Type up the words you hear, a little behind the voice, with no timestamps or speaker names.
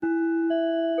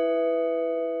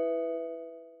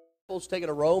Paul's taken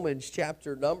to Romans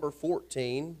chapter number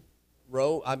 14.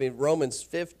 Romans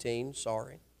 15,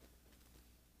 sorry.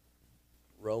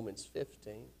 Romans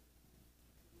 15.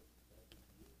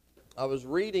 I was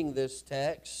reading this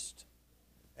text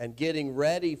and getting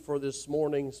ready for this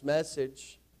morning's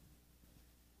message.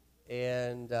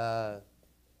 And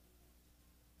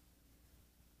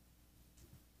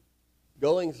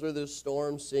going through this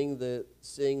storm, seeing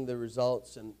the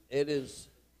results, and it is,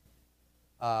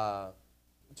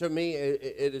 to me,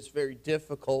 it is very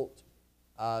difficult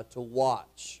to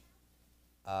watch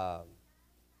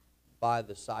by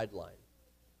the sideline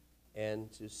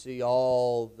and to see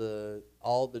all the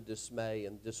dismay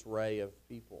and disarray of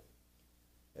people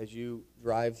as you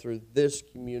drive through this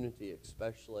community,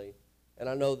 especially. And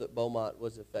I know that Beaumont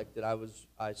was affected. I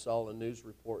saw a news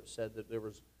report said that there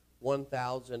was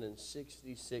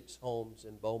 1,066 homes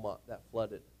in Beaumont that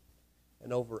flooded,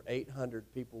 and over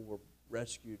 800 people were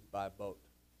rescued by boat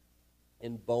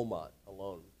in Beaumont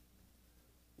alone.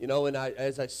 You know, and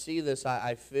as I see this,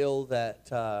 I feel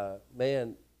that,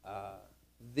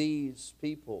 these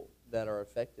people that are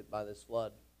affected by this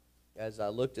flood, as I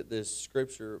looked at this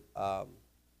scripture,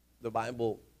 the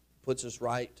Bible puts us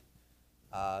right,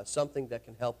 something that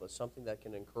can help us, something that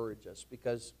can encourage us,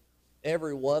 because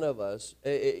every one of us,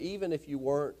 even if you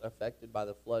weren't affected by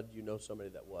the flood, you know somebody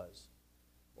that was,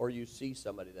 or you see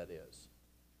somebody that is.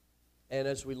 And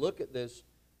as we look at this,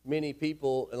 many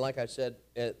people, and like I said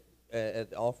at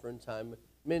the offering time,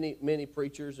 many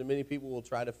preachers and many people will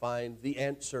try to find the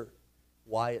answer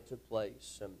why it took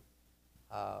place, and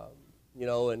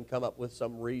and come up with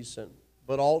some reason.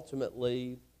 But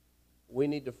ultimately, we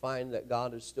need to find that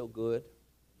God is still good,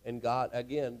 and God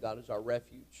is our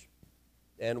refuge.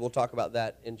 And we'll talk about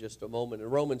that in just a moment. In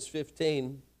Romans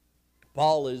 15,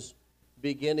 Paul is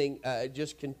beginning,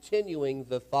 just continuing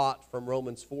the thought from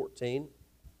Romans 14.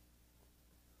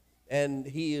 And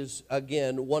he is,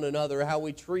 again, one another, how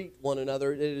we treat one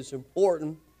another. It is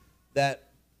important that,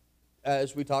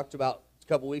 as we talked about a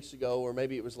couple weeks ago, or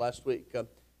maybe it was last week,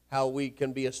 how we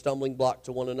can be a stumbling block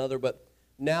to one another. But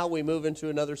now we move into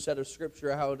another set of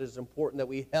scripture, how it is important that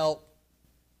we help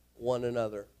one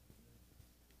another.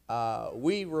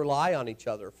 We rely on each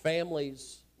other.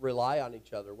 Families rely on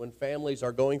each other. When families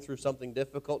are going through something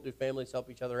difficult, do families help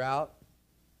each other out?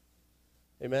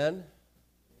 Amen?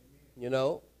 You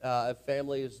know, if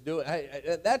family is doing,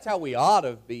 that's how we ought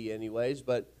to be anyways,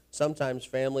 but sometimes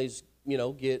families,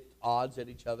 get odds at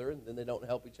each other, and then they don't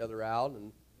help each other out,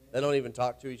 and they don't even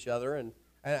talk to each other, and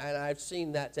I've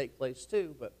seen that take place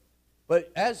too.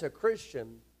 But as a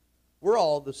Christian, we're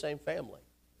all the same family.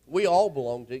 We all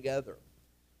belong together.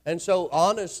 And so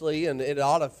honestly, and it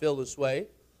ought to feel this way,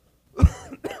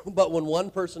 but when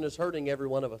one person is hurting, every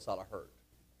one of us ought to hurt.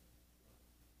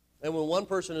 And when one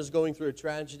person is going through a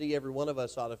tragedy, every one of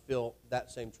us ought to feel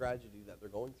that same tragedy that they're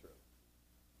going through.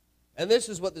 And this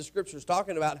is what the Scripture is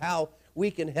talking about, how we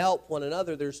can help one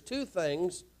another. There's two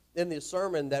things in this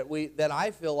sermon that I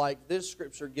feel like this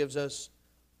Scripture gives us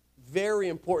very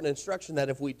important instruction that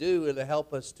if we do, it'll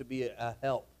help us to be a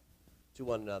help to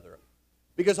one another.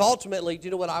 Because ultimately, do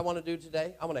you know what I want to do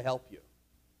today? I want to help you.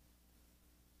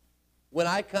 When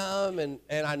I come and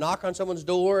I knock on someone's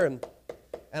door and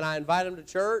I invite them to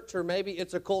church, or maybe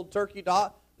it's a cold turkey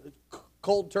door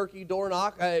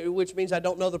knock, which means I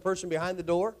don't know the person behind the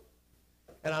door,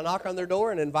 and I knock on their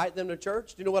door and invite them to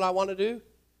church, do you know what I want to do?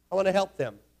 I want to help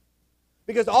them.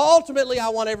 Because ultimately, I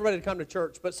want everybody to come to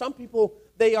church. But some people,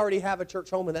 they already have a church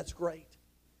home, and that's great.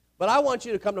 But I want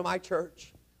you to come to my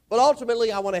church. But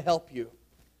ultimately, I want to help you.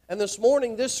 And this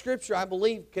morning, this scripture, I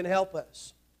believe, can help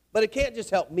us. But it can't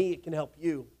just help me, it can help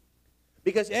you.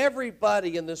 Because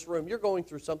everybody in this room, you're going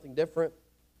through something different.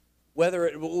 Whether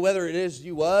it is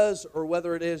you was, or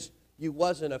whether it is you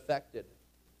wasn't affected.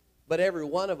 But every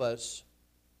one of us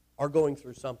are going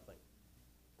through something.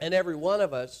 And every one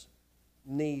of us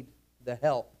need the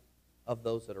help of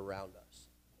those that are around us.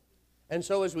 And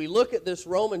so as we look at this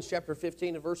Romans chapter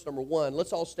 15 and verse number 1,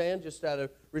 let's all stand just out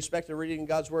of respect to reading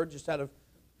God's word, just out of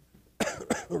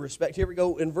respect. Here we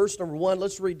go. In verse number 1,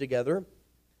 let's read together.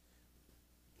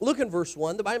 Look in verse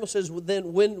 1. The Bible says,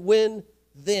 then we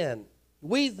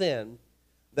then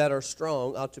that are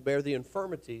strong ought to bear the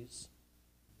infirmities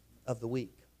of the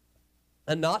weak,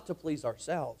 and not to please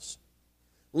ourselves.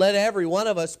 Let every one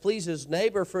of us please his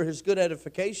neighbor for his good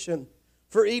edification.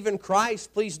 For even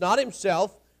Christ pleased not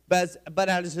himself, but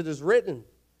as it is written,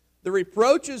 the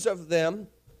reproaches of them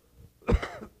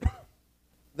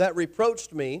that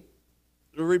reproached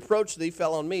thee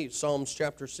fell on me. Psalms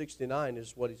chapter 69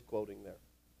 is what he's quoting there.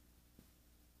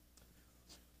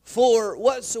 For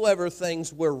whatsoever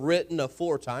things were written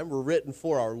aforetime were written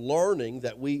for our learning,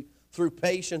 that we through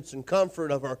patience and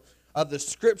comfort of the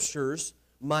Scriptures,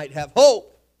 might have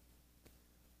hope.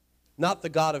 Not the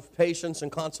God of patience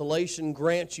and consolation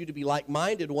grants you to be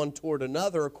like-minded one toward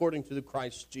another according to the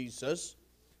Christ Jesus,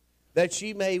 that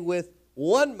ye may with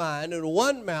one mind and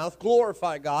one mouth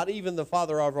glorify God, even the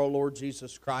Father of our Lord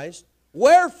Jesus Christ.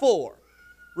 Wherefore,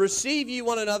 receive ye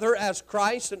one another as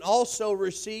Christ, and also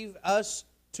receive us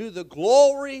to the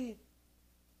glory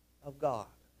of God.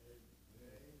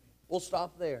 We'll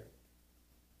stop there.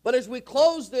 But as we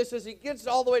close this, as he gets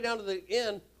all the way down to the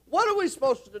end, what are we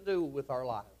supposed to do with our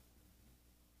lives?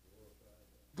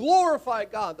 Glorify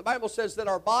God. The Bible says that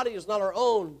our body is not our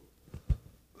own.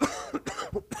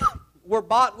 We're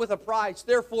bought with a price.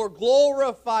 Therefore,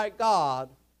 glorify God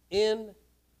in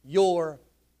your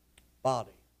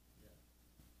body.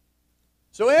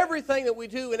 So everything that we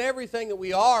do and everything that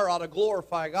we are ought to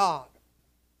glorify God.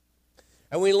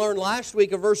 And we learned last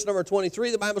week in verse number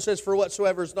 23, the Bible says, for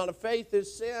whatsoever is not of faith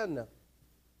is sin.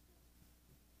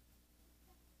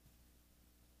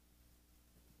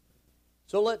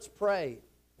 So let's pray,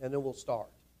 and then we'll start.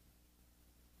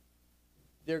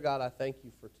 Dear God, I thank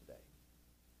you for today.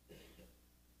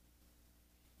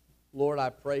 Lord, I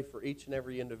pray for each and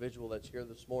every individual that's here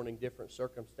this morning, different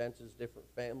circumstances, different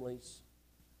families,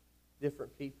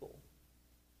 different people.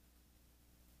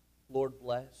 Lord,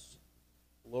 bless.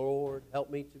 Lord, help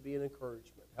me to be an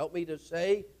encouragement. Help me to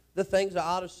say the things I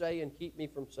ought to say and keep me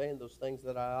from saying those things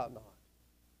that I ought not.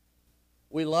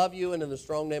 We love you, and in the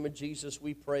strong name of Jesus,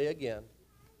 we pray again.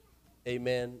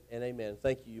 Amen and amen.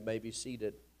 Thank you. You may be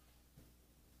seated.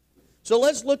 So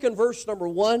let's look in verse number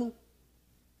 1.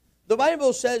 The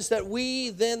Bible says that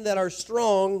we then that are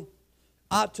strong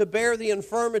ought to bear the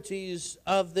infirmities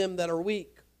of them that are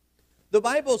weak. The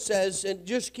Bible says, and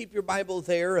just keep your Bible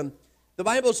there, and the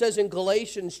Bible says in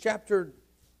Galatians chapter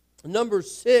number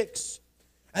 6,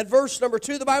 at verse number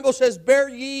 2, the Bible says, bear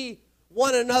ye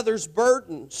one another's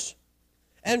burdens,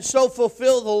 and so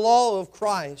fulfill the law of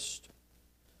Christ.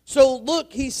 So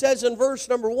look, he says in verse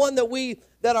number 1 that we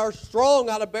that are strong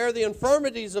ought to bear the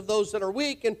infirmities of those that are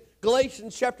weak. And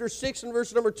Galatians chapter 6 and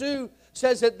verse number 2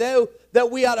 says that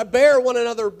we ought to bear one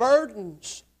another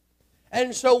burdens.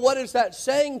 And so what is that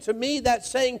saying to me? That's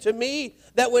saying to me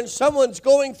that when someone's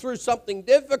going through something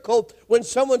difficult, when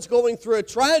someone's going through a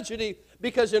tragedy,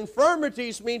 because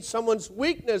infirmities means someone's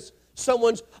weakness,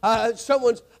 someone's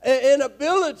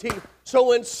inability. So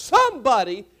when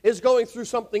somebody is going through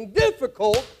something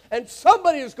difficult and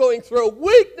somebody is going through a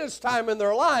weakness time in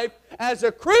their life, as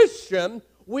a Christian,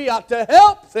 we ought to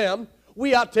help them.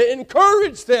 We ought to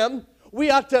encourage them.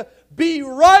 We ought to be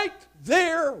right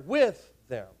there with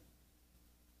them.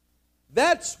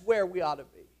 That's where we ought to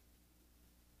be,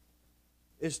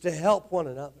 is to help one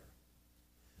another.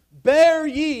 Bear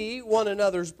ye one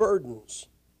another's burdens.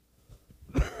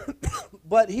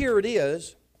 But here it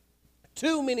is,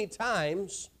 too many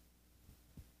times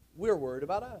we're worried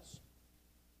about us.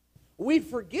 We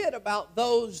forget about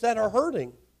those that are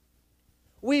hurting.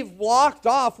 We've walked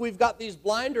off, we've got these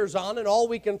blinders on, and all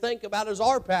we can think about is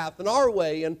our path and our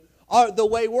way and the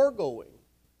way we're going.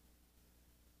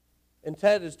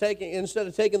 Instead of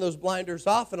taking those blinders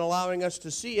off and allowing us to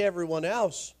see everyone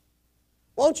else,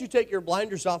 why don't you take your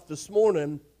blinders off this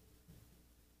morning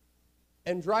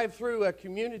and drive through a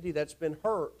community that's been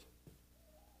hurt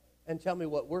and tell me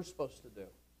what we're supposed to do.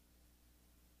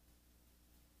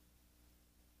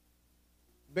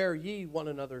 Bear ye one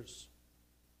another's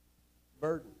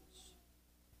burdens.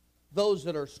 Those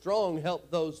that are strong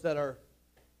help those that are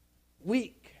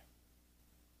weak.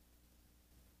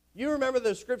 You remember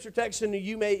the scripture text, and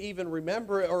you may even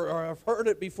remember it or have heard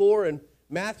it before in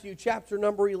Matthew chapter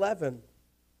number 11.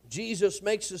 Jesus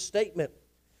makes a statement.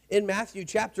 In Matthew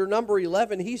chapter number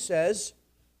 11, he says,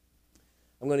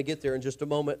 I'm going to get there in just a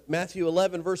moment. Matthew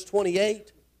 11, verse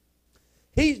 28.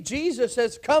 Jesus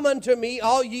says, come unto me,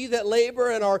 all ye that labor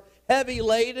and are heavy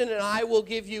laden, and I will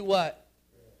give you what?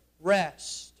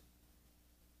 Rest.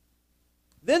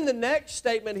 Then the next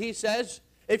statement he says,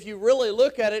 if you really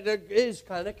look at it, it is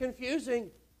kind of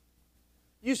confusing.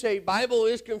 You say, Bible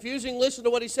is confusing. Listen to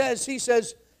what he says. He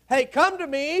says, hey, come to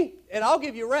me, and I'll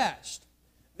give you rest.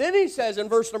 Then he says in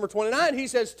verse number 29, he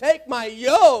says, take my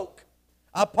yoke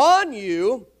upon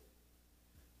you.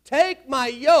 Take my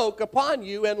yoke upon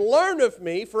you and learn of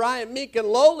me, for I am meek and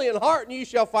lowly in heart, and you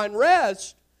shall find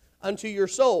rest unto your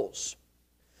souls.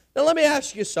 Now let me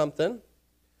ask you something.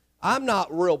 I'm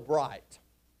not real bright.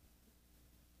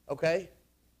 Okay?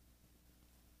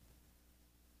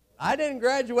 I didn't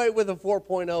graduate with a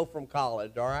 4.0 from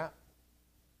college, all right?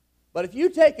 But if you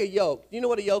take a yoke, do you know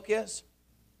what a yoke is?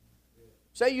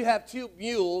 Say you have two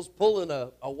mules pulling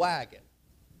a wagon.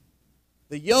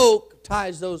 The yoke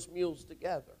ties those mules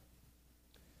together.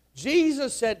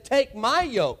 Jesus said, take my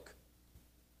yoke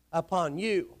upon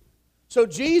you. So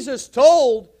Jesus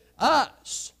told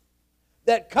us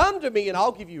that come to me and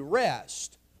I'll give you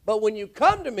rest. But when you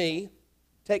come to me,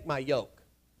 take my yoke.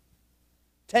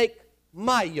 Take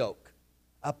my yoke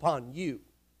upon you.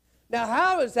 Now,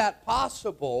 how is that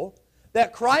possible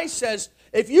that Christ says,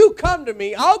 if you come to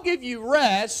me, I'll give you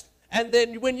rest, and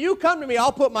then when you come to me,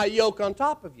 I'll put my yoke on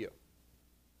top of you.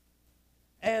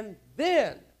 And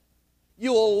then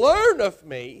you will learn of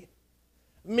me,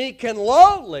 meek and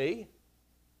lowly.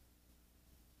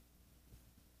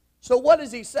 So what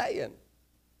is he saying?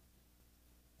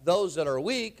 Those that are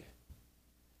weak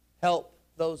help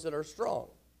those that are strong.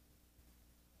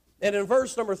 And in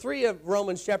verse number 3 of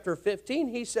Romans chapter 15,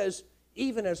 he says,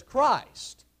 even as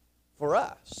Christ for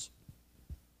us.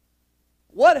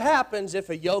 What happens if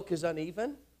a yoke is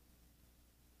uneven?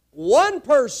 One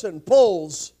person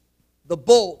pulls the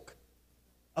bulk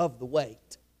of the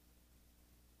weight.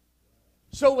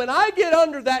 So when I get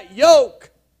under that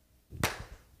yoke,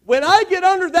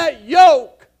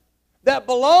 that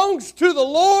belongs to the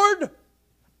Lord,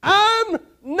 I'm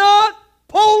not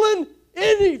pulling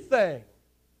anything.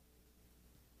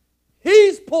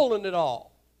 He's pulling it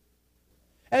all.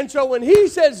 And so when he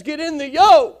says get in the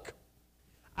yoke,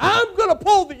 I'm going to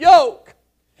pull the yoke,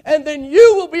 and then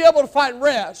you will be able to find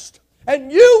rest,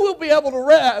 and you will be able to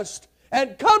rest,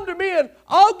 and come to me and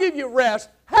I'll give you rest.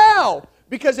 How?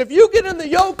 Because if you get in the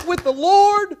yoke with the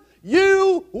Lord,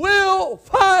 you will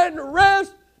find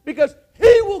rest because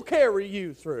He will carry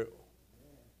you through.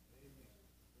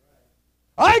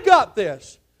 I got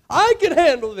this. I can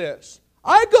handle this.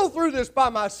 I go through this by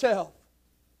myself.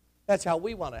 That's how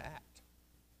we want to act.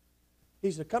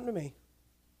 He said, come to me.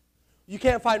 You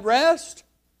can't find rest.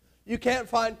 You can't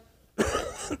find...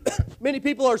 Many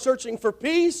people are searching for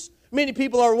peace. Many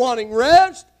people are wanting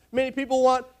rest. Many people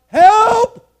want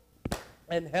help.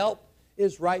 And help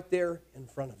is right there in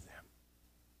front of them.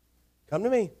 Come to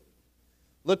me.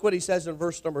 Look what he says in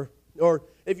verse number... Or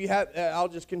if you have... I'll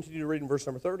just continue to read in verse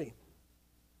number 30.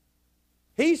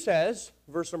 He says,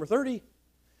 verse number 30,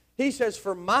 he says,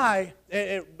 for my...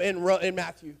 In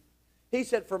Matthew, he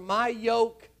said, for my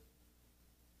yoke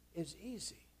is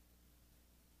easy.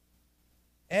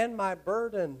 And my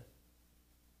burden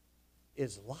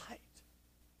is light.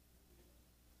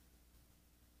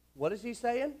 What is he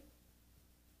saying?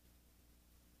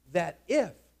 That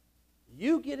if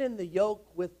you get in the yoke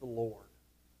with the Lord,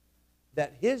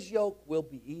 that His yoke will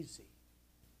be easy.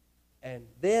 And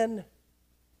then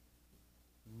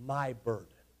my burden,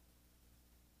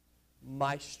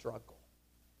 my struggle,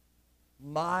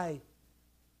 my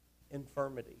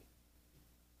infirmity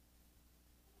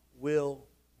will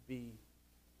be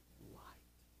light.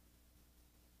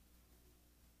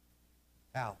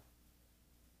 How?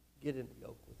 Get in the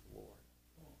yoke with the Lord.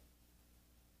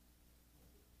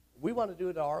 We want to do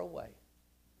it our way.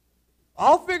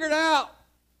 I'll figure it out.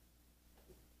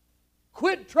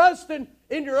 Quit trusting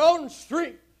in your own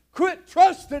strength. Quit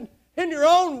trusting in your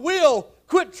own will.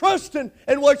 Quit trusting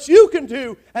in what you can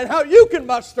do and how you can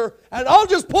muster. And I'll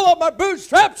just pull up my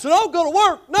bootstraps and I'll go to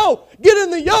work. No, get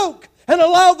in the yoke and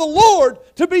allow the Lord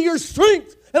to be your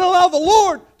strength. And allow the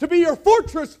Lord to be your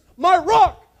fortress, my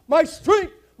rock, my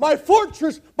strength, my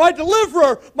fortress, my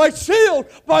deliverer, my shield,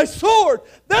 my sword.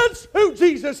 That's who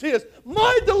Jesus is,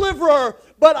 my deliverer.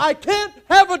 But I can't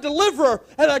have a deliverer,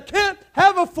 and I can't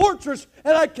have a fortress,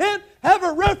 and I can't have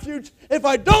a refuge if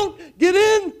I don't get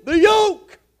in the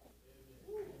yoke.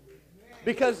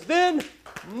 Because then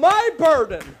my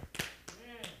burden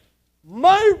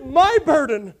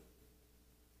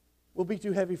will be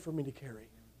too heavy for me to carry.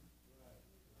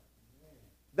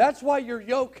 That's why your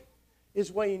yoke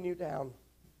is weighing you down.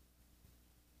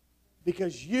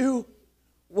 Because you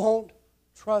won't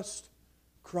trust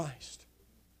Christ.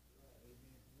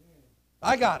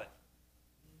 I got it.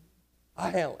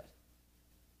 I handle it.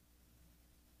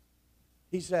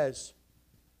 He says,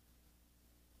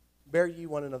 bear ye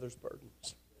one another's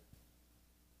burdens.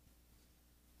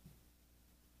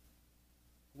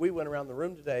 We went around the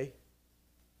room today.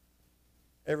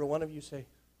 Every one of you say,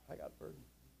 I got a burden.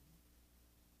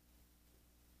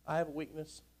 I have a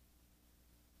weakness.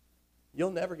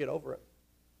 You'll never get over it.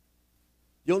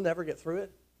 You'll never get through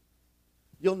it.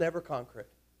 You'll never conquer it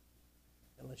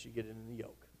unless you get in the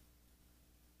yoke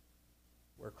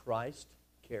where Christ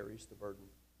carries the burden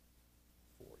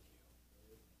for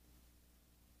you.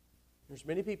 There's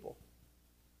many people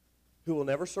who will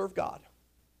never serve God.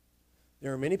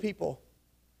 There are many people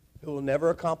who will never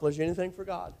accomplish anything for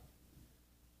God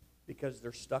because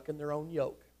they're stuck in their own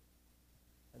yoke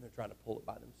and they're trying to pull it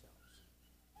by themselves.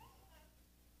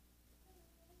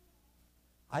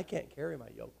 I can't carry my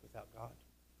yoke without God.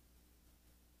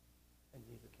 And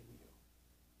neither can you.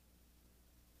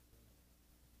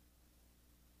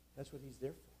 That's what He's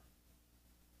there for.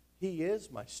 He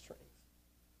is my strength.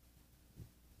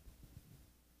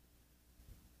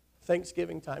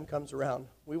 Thanksgiving time comes around.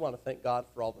 We want to thank God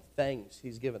for all the things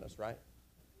He's given us, right?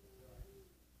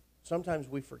 Sometimes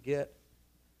we forget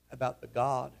about the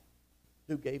God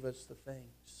who gave us the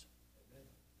things.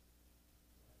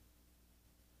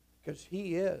 Because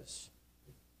He is,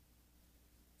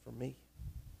 for me,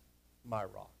 my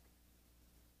rock,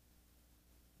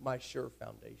 my sure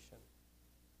foundation.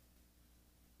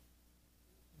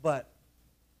 But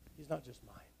He's not just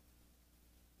mine.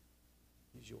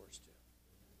 He's yours too.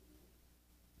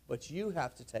 But you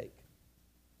have to take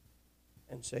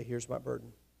and say, here's my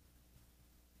burden.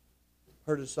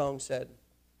 Heard a song said,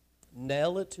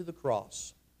 nail it to the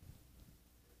cross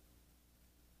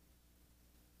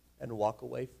and walk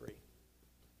away free.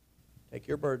 Take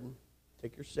your burden,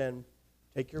 take your sin,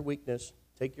 take your weakness,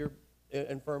 take your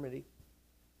infirmity,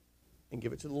 and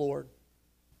give it to the Lord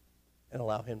and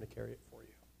allow Him to carry it for you.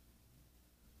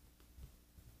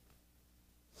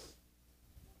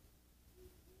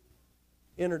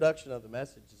 Introduction of the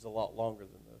message is a lot longer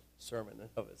than the sermon in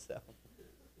of itself.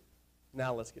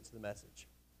 Now let's get to the message.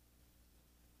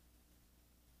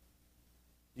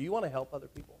 Do you want to help other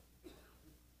people?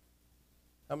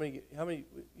 How many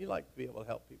you like to be able to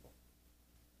help people?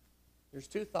 There's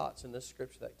two thoughts in this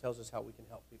scripture that tells us how we can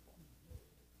help people.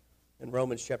 In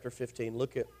Romans chapter 15,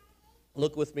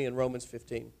 look with me in Romans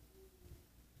 15.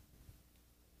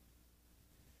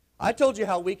 I told you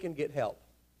how we can get help,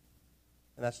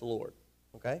 and that's the Lord.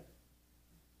 Okay?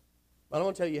 But I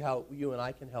want to tell you how you and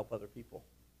I can help other people.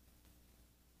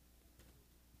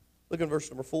 Look in verse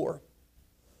number 4.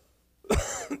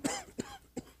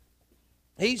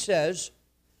 He says,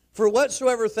 for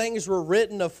whatsoever things were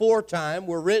written aforetime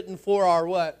were written for our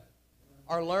what?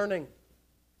 Our learning.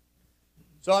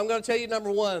 So I'm going to tell you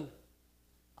number one.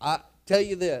 I tell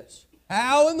you this.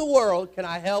 How in the world can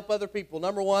I help other people?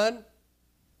 Number one,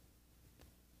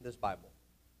 this Bible.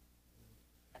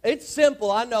 It's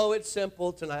simple. I know it's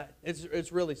simple tonight.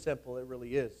 It's really simple. It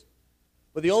really is.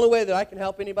 But the only way that I can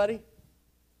help anybody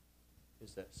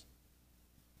is this.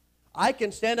 I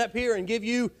can stand up here and give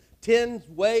you 10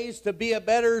 ways to be a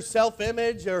better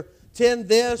self-image, or 10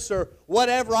 this, or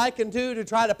whatever I can do to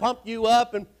try to pump you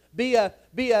up and be a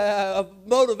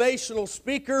motivational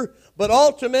speaker. But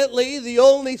ultimately, the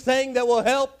only thing that will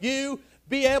help you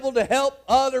be able to help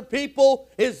other people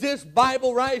is this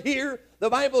Bible right here.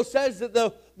 The Bible says that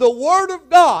the Word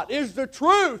of God is the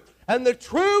truth, and the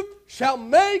truth shall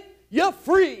make you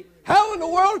free. How in the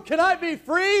world can I be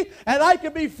free? And I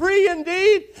can be free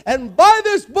indeed. And by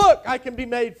this book, I can be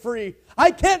made free. I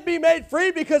can't be made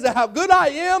free because of how good I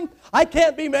am. I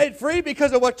can't be made free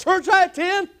because of what church I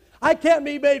attend. I can't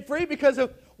be made free because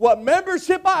of what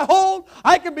membership I hold.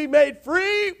 I can be made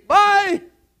free by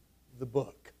the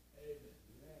book.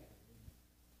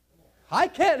 I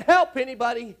can't help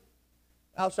anybody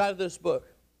outside of this book.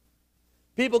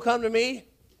 People come to me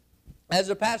as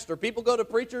a pastor. People go to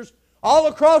preachers all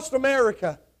across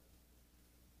America.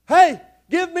 Hey,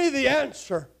 give me the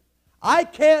answer. I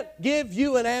can't give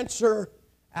you an answer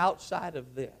outside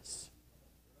of this.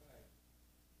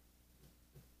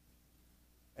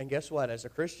 And guess what? As a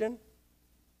Christian,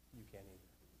 you can't either.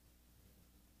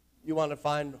 You want to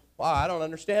find, wow, I don't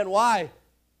understand why.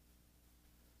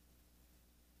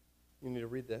 You need to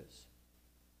read this.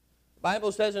 The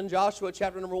Bible says in Joshua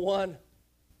chapter number 1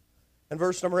 and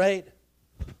verse number 8.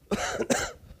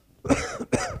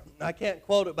 I can't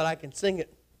quote it, but I can sing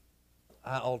it.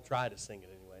 I'll try to sing it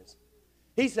anyways.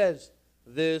 He says,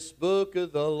 this book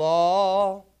of the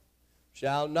law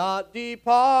shall not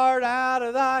depart out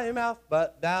of thy mouth,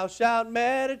 but thou shalt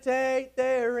meditate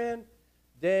therein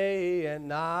day and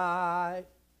night,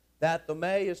 that thou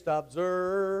mayest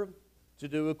observe to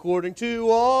do according to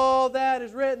all that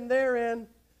is written therein.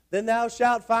 Then thou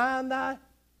shalt find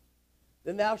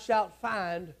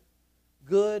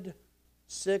good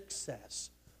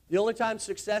success. The only time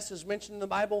success is mentioned in the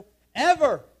Bible,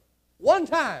 ever, one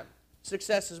time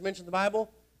success is mentioned in the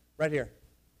Bible, right here.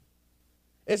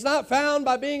 It's not found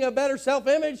by being a better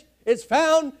self-image. It's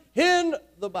found in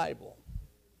the Bible.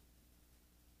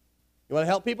 You want to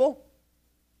help people?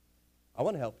 I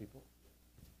want to help people.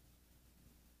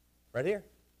 Right here.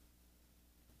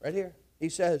 Right here. He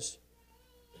says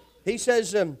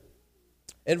in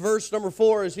verse number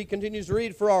 4, as he continues to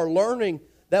read, for our learning,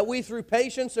 that we through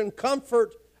patience and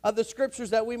comfort of the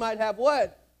Scriptures that we might have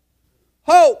what?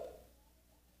 Hope.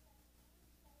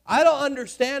 I don't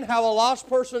understand how a lost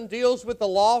person deals with the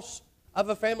loss of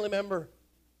a family member.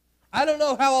 I don't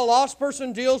know how a lost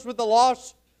person deals with the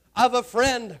loss of a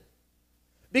friend,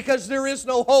 because there is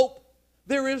no hope.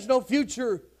 There is no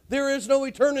future. There is no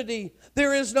eternity.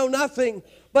 There is no nothing.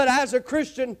 But as a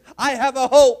Christian, I have a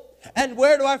hope. And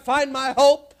where do I find my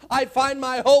hope? I find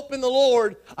my hope in the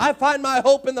Lord. I find my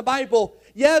hope in the Bible.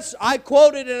 Yes, I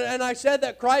quoted and I said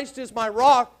that Christ is my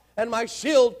rock and my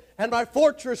shield and my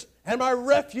fortress and my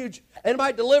refuge and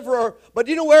my deliverer. But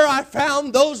you know where I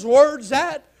found those words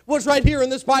at? Was right here in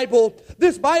this Bible.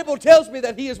 This Bible tells me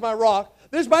that He is my rock.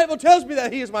 This Bible tells me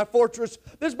that He is my fortress.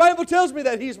 This Bible tells me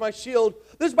that He is my shield.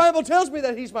 This Bible tells me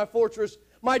that He's my fortress,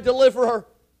 my deliverer.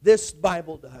 This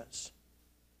Bible does.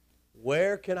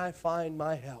 Where can I find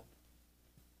my help?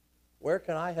 Where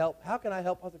can I help? How can I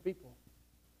help other people?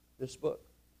 This book.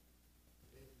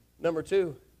 Number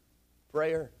 2,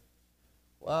 prayer.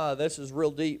 Wow, this is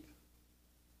real deep.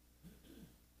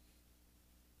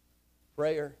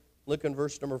 Prayer. Look in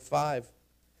verse number 5.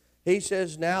 He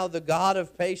says, now the God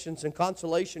of patience and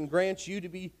consolation grants you to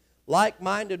be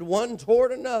like-minded one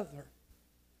toward another,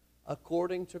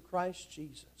 according to Christ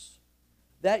Jesus,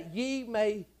 that ye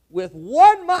may with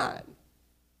one mind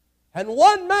and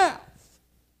one mouth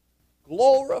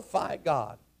glorify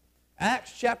God.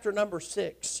 Acts chapter number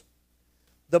 6.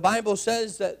 The Bible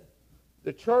says that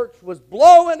the church was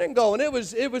blowing and going. It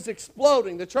was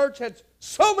exploding. The church had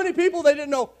so many people they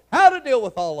didn't know how to deal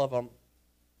with all of them.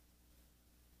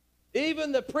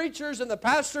 Even the preachers and the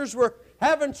pastors were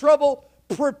having trouble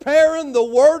preparing the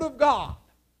Word of God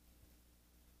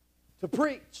to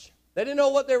preach. They didn't know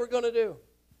what they were going to do.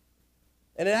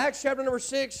 And in Acts chapter number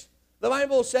 6, the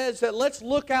Bible says that let's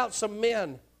look out some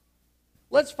men.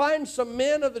 Let's find some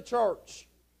men of the church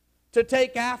to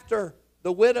take after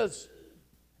the widows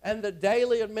and the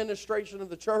daily administration of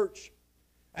the church.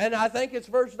 And I think it's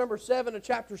verse number 7 of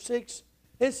chapter 6.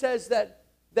 It says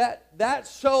that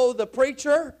so the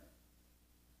preacher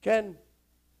can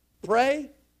pray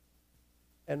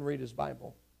and read his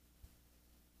Bible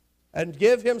and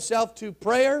give himself to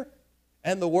prayer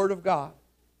and the Word of God.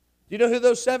 Do you know who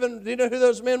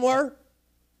those men were?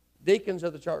 Deacons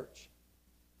of the church.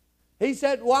 He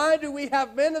said, why do we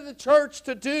have men of the church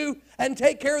to do and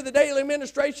take care of the daily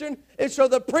administration? It's so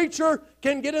the preacher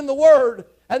can get in the Word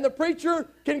and the preacher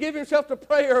can give himself to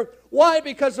prayer. Why?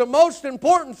 Because the most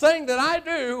important thing that I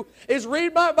do is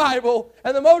read my Bible,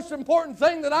 and the most important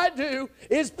thing that I do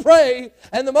is pray,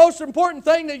 and the most important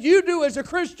thing that you do as a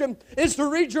Christian is to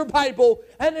read your Bible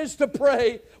and is to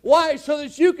pray. Why? So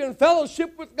that you can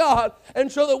fellowship with God and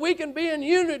so that we can be in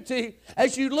unity.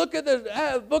 As you look at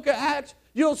the book of Acts,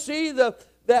 you'll see that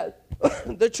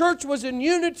the church was in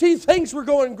unity. Things were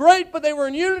going great, but they were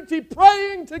in unity,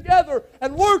 praying together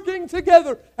and working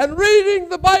together and reading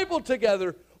the Bible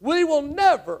together. We will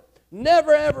never,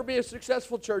 ever be a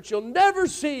successful church. You'll never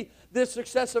see the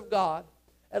success of God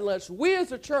unless we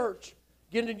as a church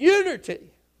get in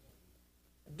unity.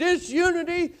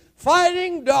 Disunity,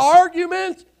 fighting, the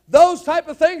arguments, those type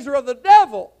of things are of the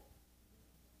devil.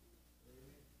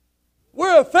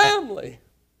 We're a family.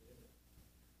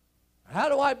 How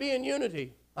do I be in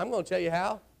unity? I'm going to tell you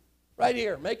how. Right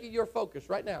here. Make it your focus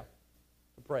right now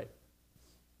to pray.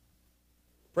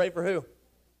 Pray for who?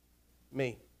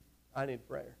 Me. I need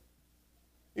prayer.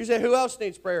 You say, who else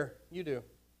needs prayer? You do.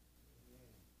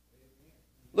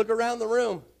 Look around the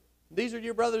room. These are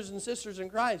your brothers and sisters in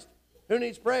Christ. Who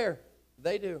needs prayer?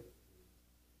 They do.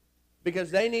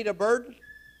 Because they need a burden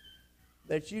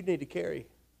that you need to carry.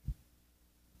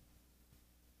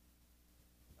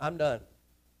 I'm done.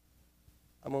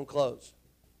 I'm going to close.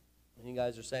 And you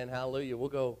guys are saying hallelujah. We'll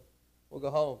go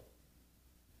home.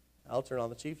 I'll turn on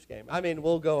the Chiefs game.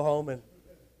 We'll go home and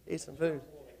eat some food.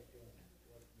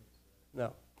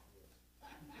 No.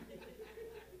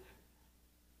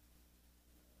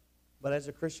 But as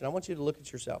a Christian, I want you to look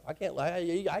at yourself. I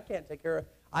can't take care of,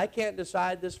 I can't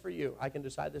decide this for you. I can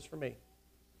decide this for me.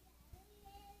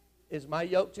 Is my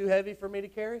yoke too heavy for me to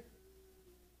carry?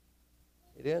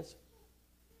 It is.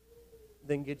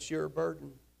 Then get your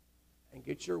burden and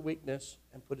get your weakness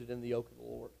and put it in the yoke of the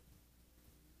Lord.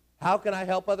 How can I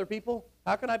help other people?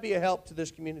 How can I be a help to this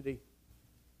community?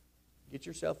 Get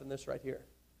yourself in this right here.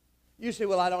 You say,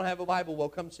 well, I don't have a Bible. Well,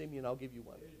 come see me and I'll give you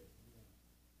one.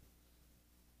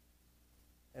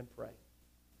 And pray.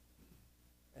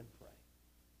 And pray.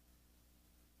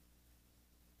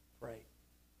 Pray.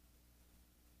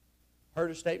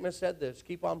 Heard a statement said this: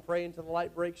 keep on praying till the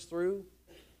light breaks through.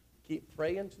 Keep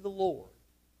praying to the Lord.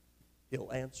 He'll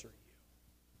answer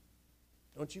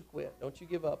you. Don't you quit. Don't you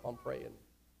give up on praying.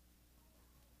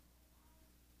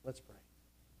 Let's pray.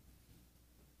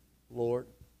 Lord,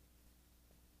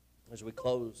 as we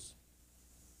close,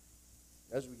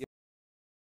 as we get